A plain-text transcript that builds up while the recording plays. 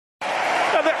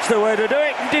Yeah, that's the way to do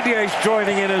it. Didier's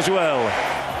joining in as well.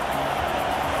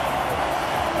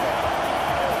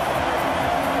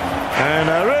 And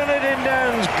Aruna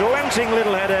Dindan's glancing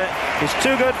little header is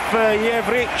too good for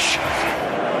Jevrich.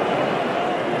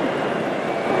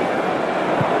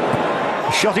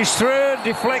 Shot is through,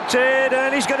 deflected,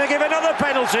 and he's going to give another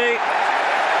penalty.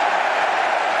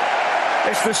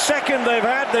 It's the second they've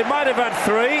had. They might have had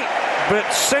three, but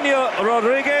Senor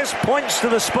Rodriguez points to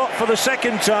the spot for the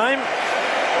second time.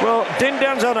 Well,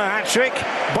 Dindan's on a hat-trick.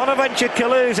 Bonaventure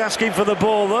Kalou's asking for the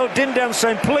ball, though. Dindan's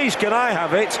saying, please, can I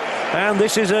have it? And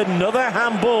this is another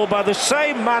handball by the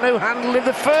same man who handled in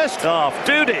the first half,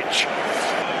 Dudic.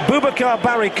 Boubacar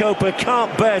Barry Copa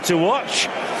can't bear to watch.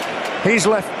 He's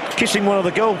left kissing one of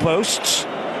the goalposts.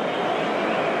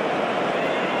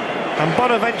 And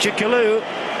Bonaventure Kalou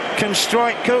can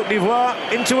strike Côte d'Ivoire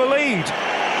into a lead.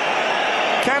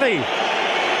 Can he?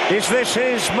 Is this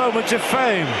his moment of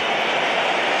fame?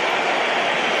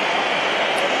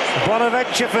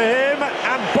 Bonaventure for him,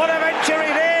 and Bonaventure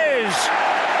it is!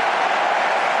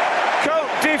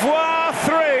 Côte d'Ivoire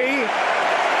 3,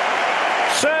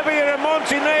 Serbia and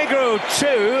Montenegro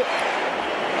 2.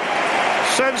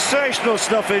 Sensational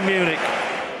stuff in Munich.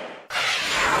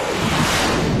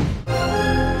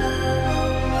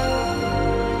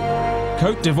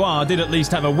 Côte d'Ivoire did at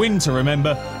least have a win to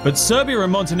remember, but Serbia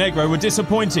and Montenegro were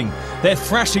disappointing. Their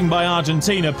thrashing by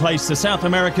Argentina placed the South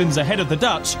Americans ahead of the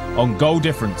Dutch on goal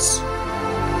difference.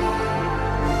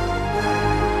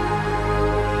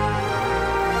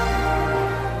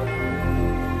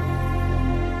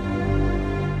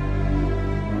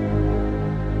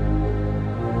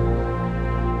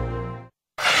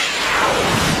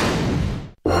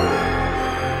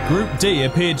 Group D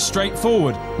appeared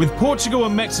straightforward, with Portugal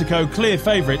and Mexico clear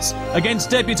favourites against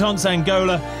debutants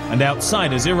Angola and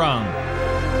outsiders Iran.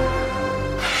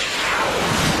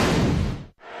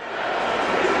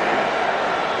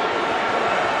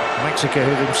 Mexico,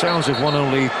 who themselves have won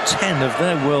only 10 of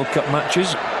their World Cup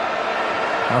matches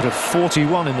out of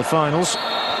 41 in the finals,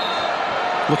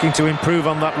 looking to improve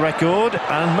on that record,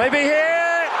 and maybe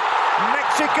here,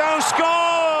 Mexico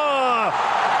score!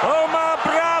 Omar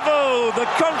Bravo, the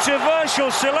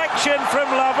controversial selection from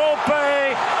La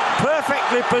Volpe,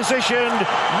 perfectly positioned.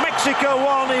 Mexico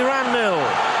 1, Iran 0.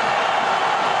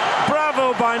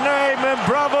 Bravo by name and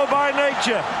Bravo by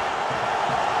nature.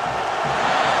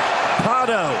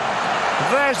 Pardo,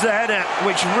 there's the header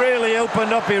which really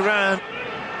opened up Iran.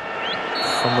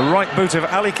 From the right boot of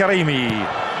Ali Karimi,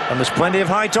 and there's plenty of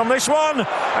height on this one,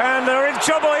 and they're in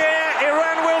trouble here.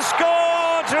 Iran will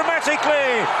score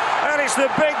dramatically, and it's the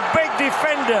big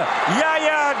defender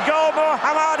Yahya Gol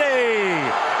Mohammadi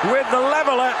with the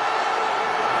leveller.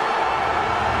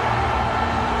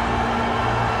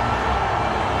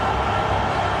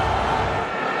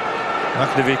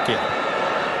 Magdevikia.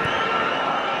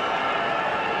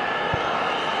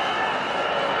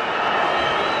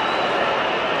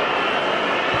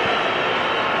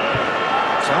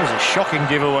 That was a shocking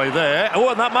giveaway there. Oh,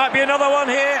 and that might be another one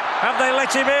here. Have they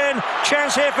let him in?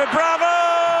 Chance here for Bravo!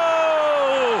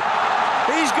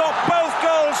 He's got both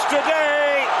goals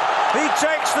today. He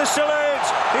takes the salute.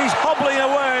 He's hobbling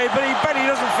away, but he bet he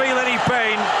doesn't feel any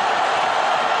pain.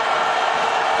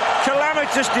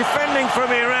 Calamitous defending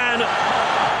from Iran.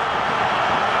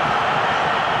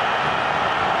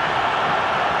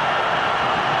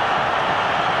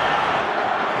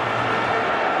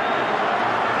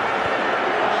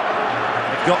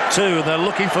 Got two, and they're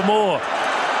looking for more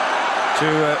to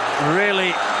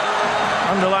really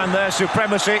underline their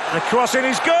supremacy. The crossing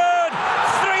is good.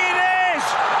 3 it is.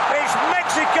 It's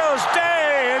Mexico's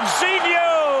day, and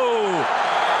Zinho.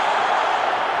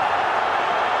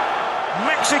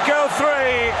 Mexico 3,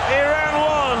 Iran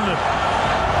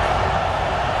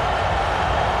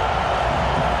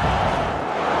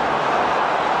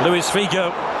 1. Luis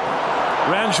Figo,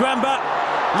 Ranjwamba,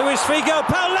 Luis Figo,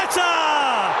 Pauletta.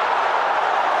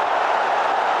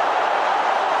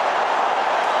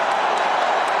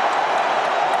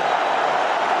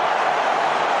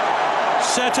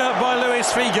 Set up by Luis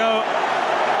Figo,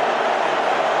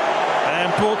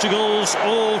 and Portugal's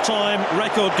all-time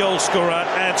record goal scorer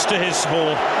adds to his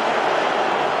haul.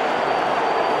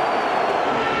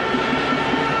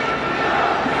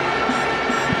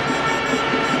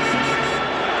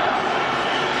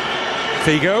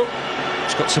 Figo,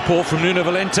 he's got support from Nuno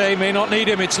Valente, may not need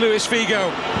him, it's Luis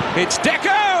Figo, it's Deco!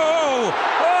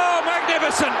 Oh,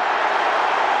 magnificent!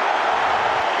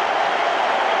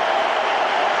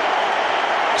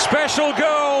 Special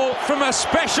goal from a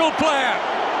special player.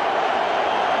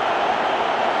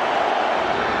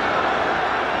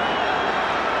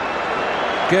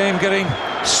 Game getting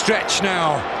stretch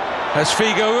now as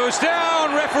Figo goes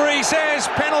down. Referee says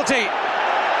penalty.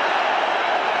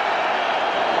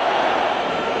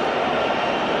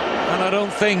 And I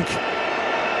don't think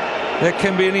there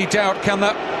can be any doubt, can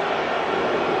there?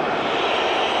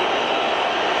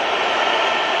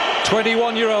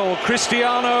 21-year-old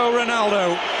Cristiano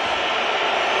Ronaldo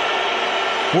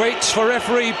waits for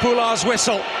referee Poular's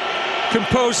whistle,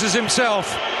 composes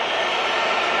himself,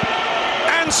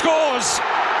 and scores!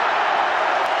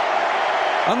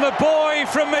 And the boy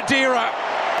from Madeira,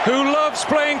 who loves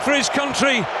playing for his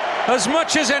country as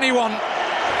much as anyone,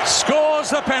 scores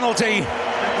the penalty.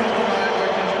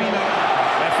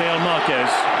 Rafael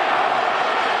Marquez.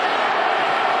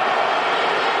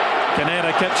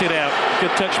 Canera cuts it out.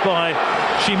 Good touch by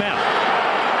Simão.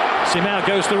 Simão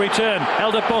goes the return.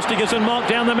 Helder Postigas and Mark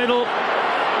down the middle.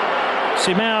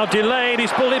 Simão delayed.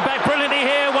 He's pulled it back brilliantly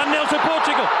here. 1-0 to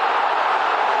Portugal.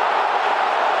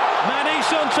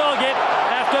 Maniche on target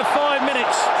after 5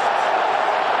 minutes.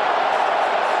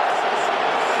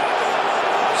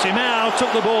 Simão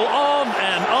took the ball on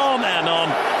and on and on.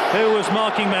 Who was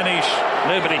marking Maniche?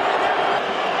 Nobody.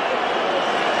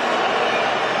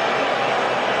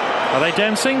 Are they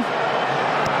dancing?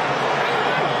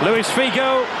 Luis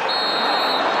Figo.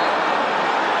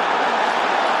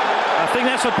 I think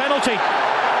that's a penalty.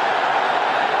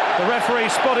 The referee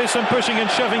spotted some pushing and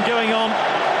shoving going on,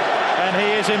 and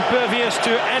he is impervious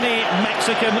to any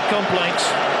Mexican complaints.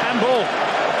 Handball.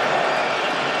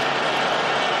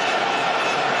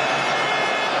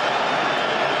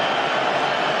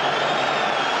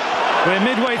 We're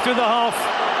midway through the half.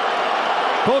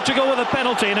 Portugal with a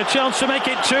penalty and a chance to make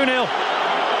it 2-0.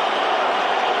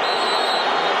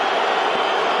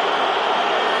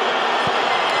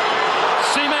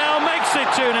 Simão makes it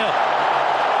 2-0.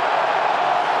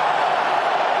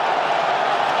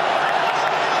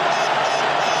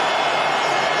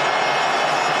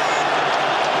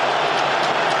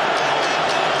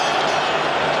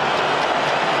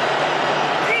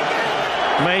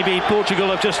 Maybe Portugal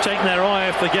have just taken their eye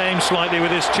off the game slightly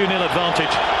with this 2-0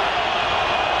 advantage.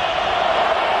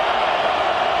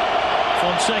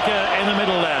 Fonseca in the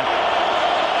middle there.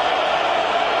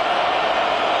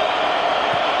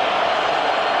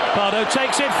 Pardo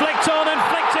takes it, flicked on and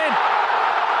flicked in.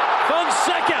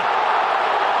 Fonseca.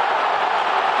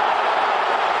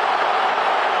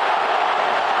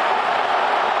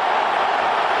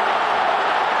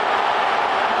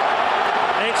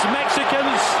 It's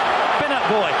Mexican's spin-up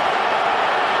boy.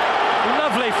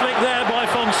 Lovely flick there by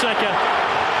Fonseca.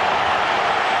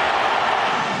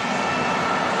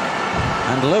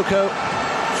 And Loco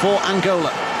for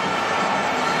Angola.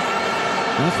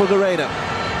 Now for Guerreiro.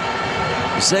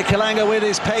 Zekalanga with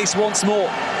his pace once more.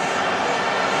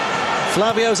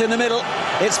 Flavio's in the middle.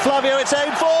 It's Flavio it's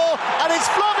aimed for, and it's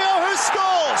Flavio who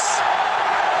scores!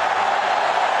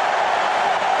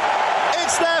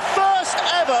 It's their first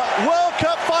ever World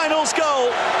Cup Finals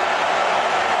goal.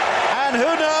 And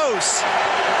who knows,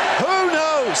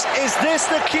 is this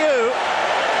the cue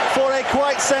for a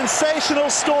quite sensational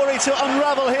story to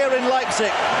unravel here in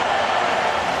Leipzig?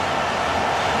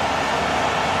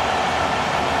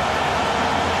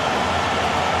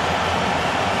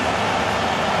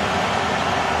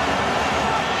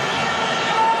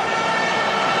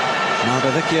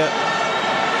 Maldavicchia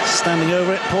standing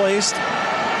over it, poised,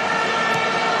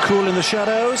 cool in the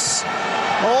shadows.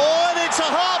 Oh, and it's a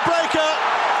heartbreaker!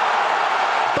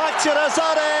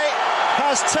 Bakhtiarzadeh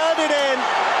has turned it in.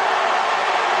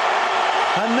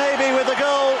 And maybe with the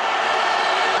goal,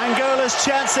 Angola's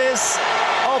chances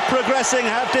of progressing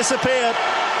have disappeared.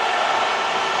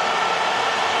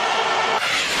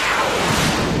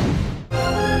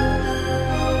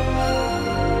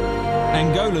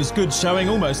 Angola's good showing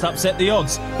almost upset the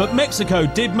odds, but Mexico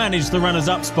did manage the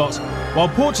runners-up spot, while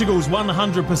Portugal's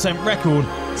 100% record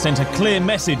sent a clear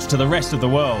message to the rest of the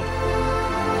world.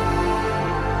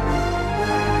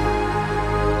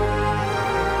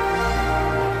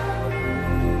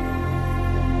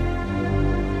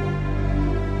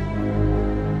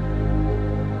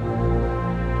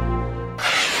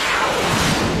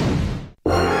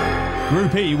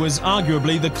 Group E was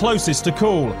arguably the closest to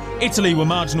call. Italy were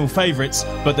marginal favourites,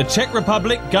 but the Czech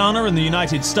Republic, Ghana and the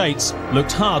United States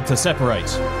looked hard to separate.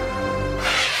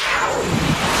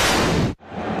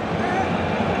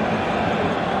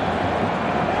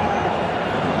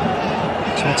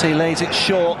 Totti lays it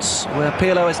short, where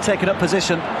Pirlo has taken up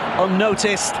position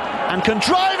unnoticed and can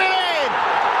drive it in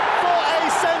for a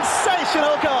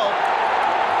sensational goal.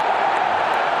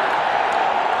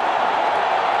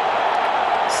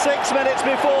 6 minutes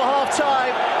before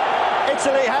half-time,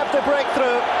 Italy have the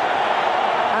breakthrough,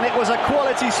 And it was a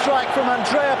quality strike from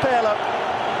Andrea Pirlo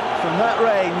from that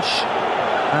range,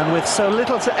 and with so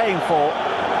little to aim for.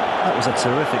 That was a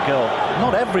terrific goal.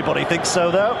 Not everybody thinks so,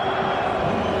 though.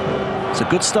 It's a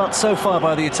good start so far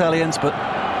by the Italians, but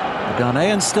the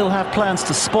Ghanaians still have plans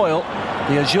to spoil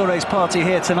the Azzurri's party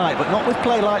here tonight, but not with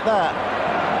play like that.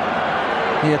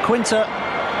 Iaquinta,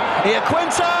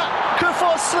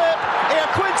 Kufur slip,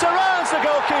 Iaquinta rounds the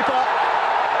goalkeeper.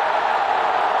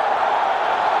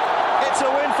 It's a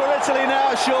win for Italy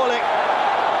now, surely.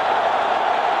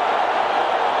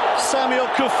 Samuel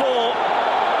Kufur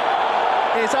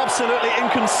is absolutely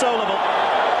inconsolable.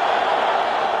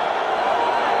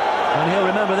 And he'll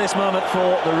remember this moment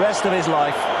for the rest of his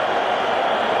life.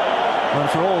 And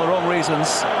for all the wrong reasons,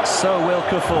 so will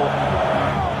Kufur.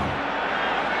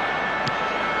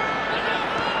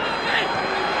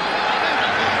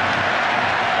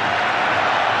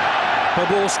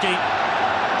 Poborski.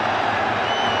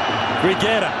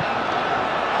 Grigera.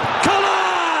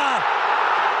 Kola!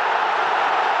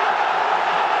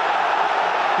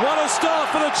 What a start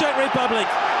for the Czech Republic.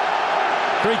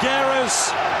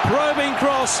 Grigera's probing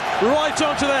cross right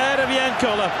onto the head of Jan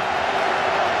Kola.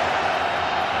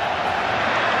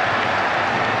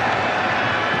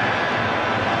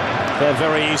 They're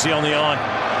very easy on the eye.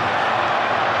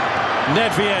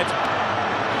 Nedved.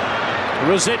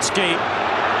 Rosicki.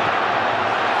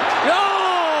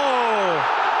 Oh!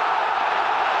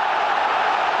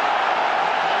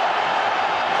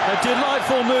 A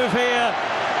delightful move here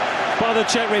by the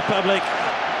Czech Republic.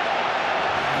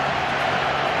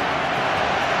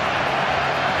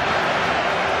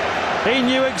 He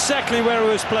knew exactly where he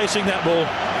was placing that ball.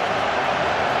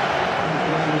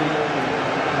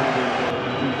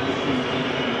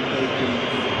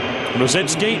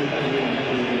 Rosicki.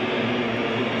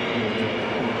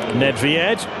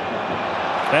 Nedved.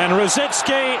 And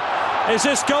Rosicki, is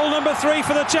this goal number 3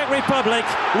 for the Czech Republic?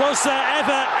 Was there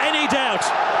ever any doubt?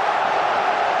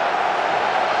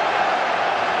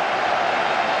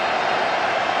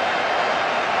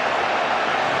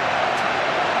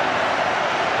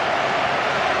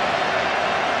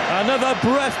 Another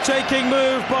breathtaking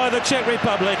move by the Czech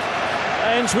Republic.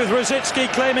 Ends with Rosicki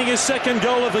claiming his second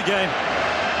goal of the game.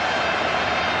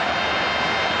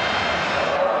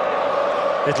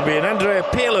 It'll be an Andrea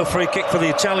Pirlo free kick for the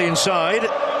Italian side.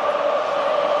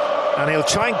 And he'll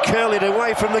try and curl it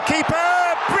away from the keeper.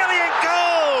 Brilliant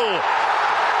goal!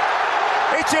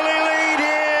 Italy lead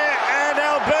here, and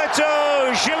Alberto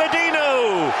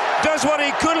Gilardino does what he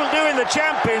couldn't do in the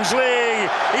Champions League.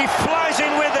 He flies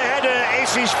in with the header.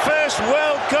 It's his first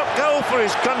World Cup goal for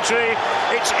his country.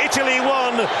 It's Italy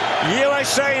 1,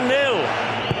 USA 0.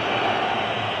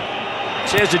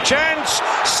 Here's a chance,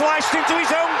 sliced into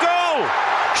his own goal.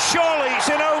 Surely it's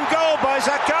an own goal by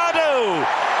Zaccardo.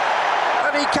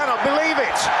 And he cannot believe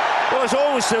it. Well, there's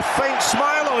always a faint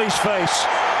smile on his face.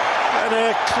 And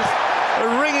a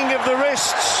wringing of the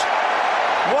wrists.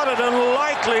 What an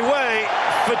unlikely way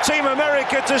for Team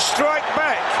America to strike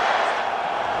back.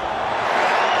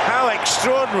 How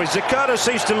extraordinary. Zaccardo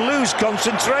seems to lose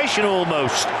concentration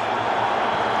almost.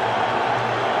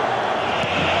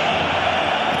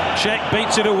 Czech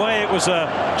beats it away. It was a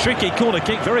tricky corner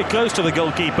kick, very close to the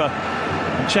goalkeeper.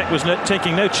 And Czech was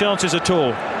taking no chances at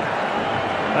all.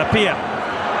 Apia.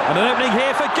 And an opening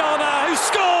here for Ghana, who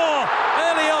score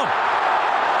early on.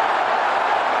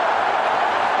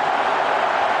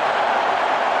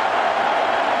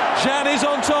 Jan is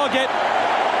on target.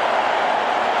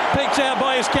 Picked out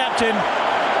by his captain.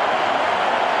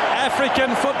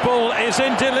 African football is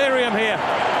in delirium here.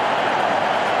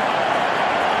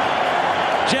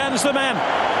 Jan's the man.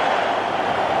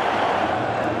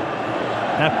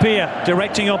 Apia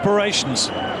directing operations.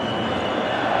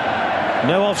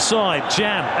 No offside.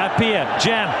 Jan, Apia,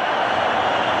 Jan.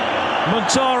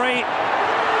 Montari.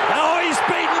 Oh, he's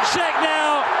beaten Czech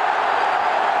now.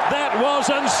 That was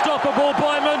unstoppable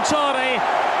by Montari.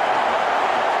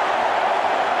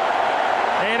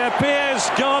 It appears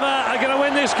Ghana are going to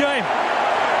win this game.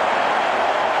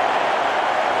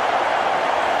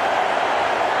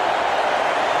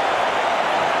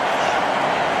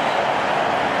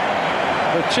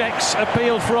 The Czechs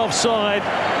appealed for offside,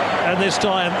 and this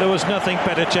time there was nothing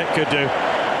better Czech could do.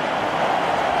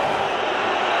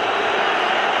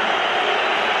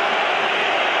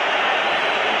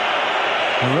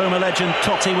 The Roma legend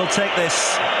Totti will take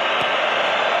this.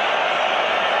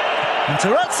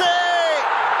 Materazzi!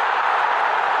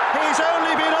 He's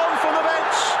only been on from the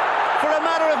bench for a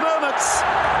matter of moments.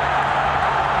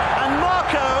 And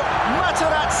Marco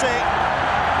Materazzi,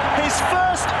 his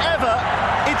first ever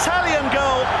Italian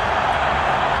goal,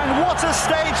 and what a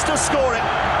stage to score it.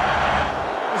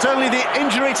 It's only the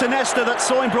injury to Nesta that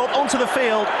saw him brought onto the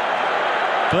field,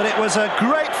 but it was a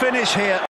great finish here.